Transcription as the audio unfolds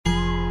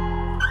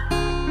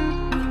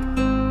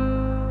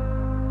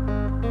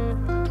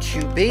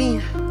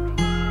QB.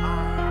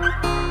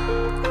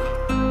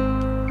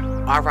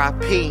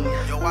 R.I.P.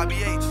 Yo,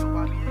 YBH.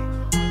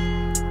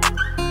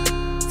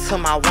 To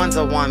my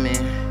Wonder Woman.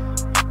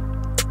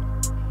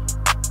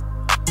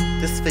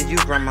 This for you,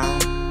 Grandma.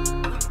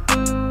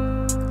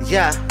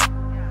 Yeah.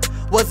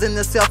 Was in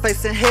the cell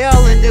facing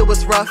hell and it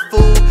was rough,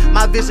 fool.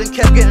 My vision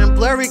kept getting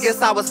blurry,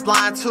 guess I was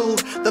blind too.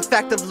 The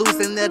fact of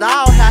losing it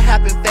all had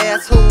happened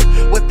fast, who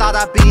would thought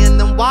I'd be in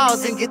them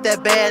walls and get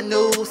that bad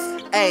news?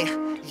 Ayy,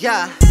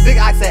 yeah, Big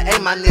Ike said, hey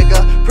my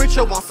nigga,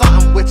 preacher want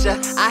something with ya.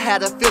 I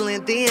had a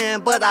feeling then,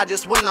 but I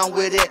just went on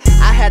with it.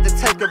 I had to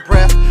take a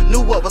breath,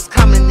 knew what was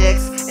coming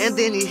next, and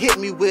then he hit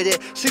me with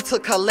it. She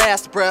took her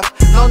last breath,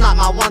 no, not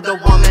my Wonder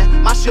Woman.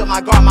 My shield, my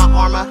guard, my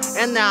armor,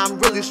 and now I'm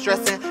really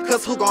stressing,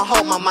 cause who gon'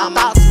 hold my mama?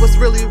 My thoughts was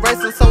really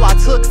racing, so I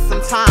took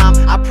some time.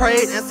 I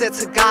prayed and said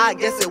to God,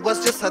 guess it was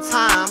just her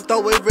time.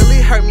 Though it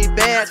really hurt me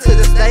bad, to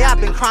this day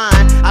I've been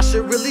crying. I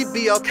should really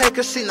be okay,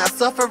 cause she not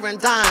suffering,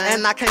 dying.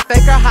 And I can't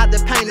fake her, hide the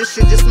pain, this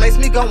shit just makes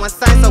me go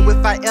insane. So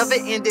if I ever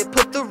end it,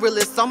 put the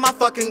realest on my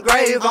fucking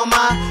grave. On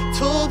my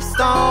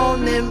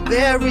tombstone and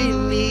bury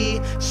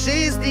me.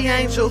 She's the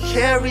angel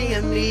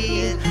carrying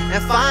me.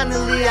 And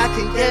finally I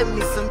can get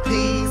me some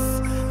peace.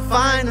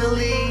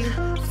 Finally,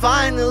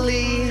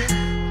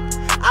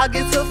 I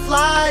get to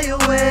fly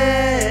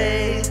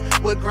away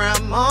with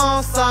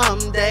Grandma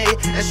someday.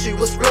 And she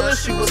was real and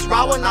she was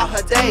raw in all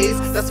her days.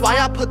 That's why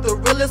I put the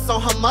realest on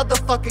her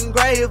motherfucking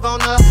grave.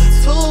 On a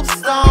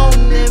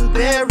tombstone and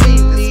bury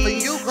me. For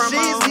you, Grandma.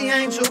 She's the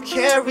angel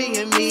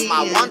carrying me.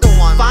 My Wonder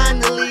Woman.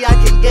 Finally I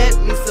can get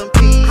me some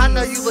peace. I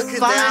know you looking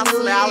down,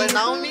 smiling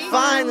on me.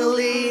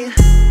 Finally,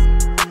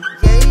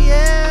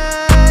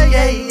 yeah.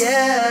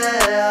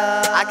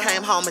 I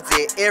came home and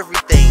did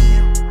everything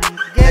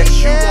that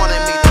you wanted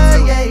me to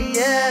do.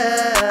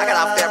 I got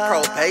off that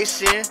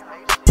probation.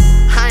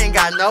 I ain't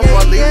got no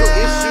more legal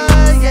issues.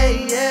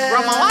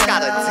 Grandma, I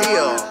got a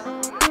deal.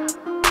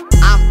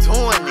 I'm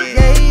doing it.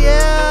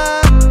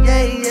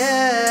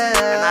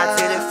 And I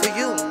did it for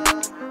you.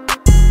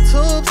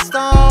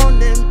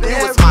 Tombstone and bury.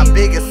 You was my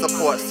biggest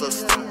support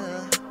system.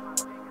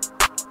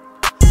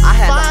 I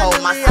had to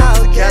hold myself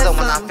together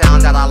when I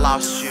found out I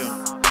lost you.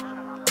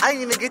 I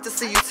didn't even get to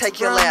see you take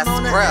your last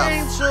breath.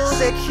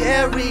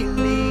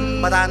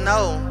 But I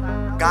know,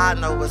 God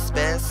knows what's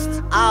best.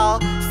 I'll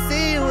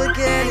see you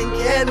again and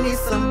get me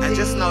some peace. And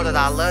just know that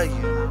I love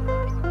you.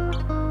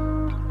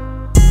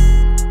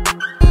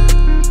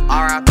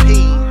 R.I.P.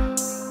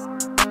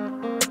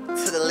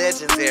 to the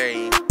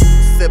legendary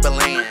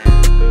Slyvia.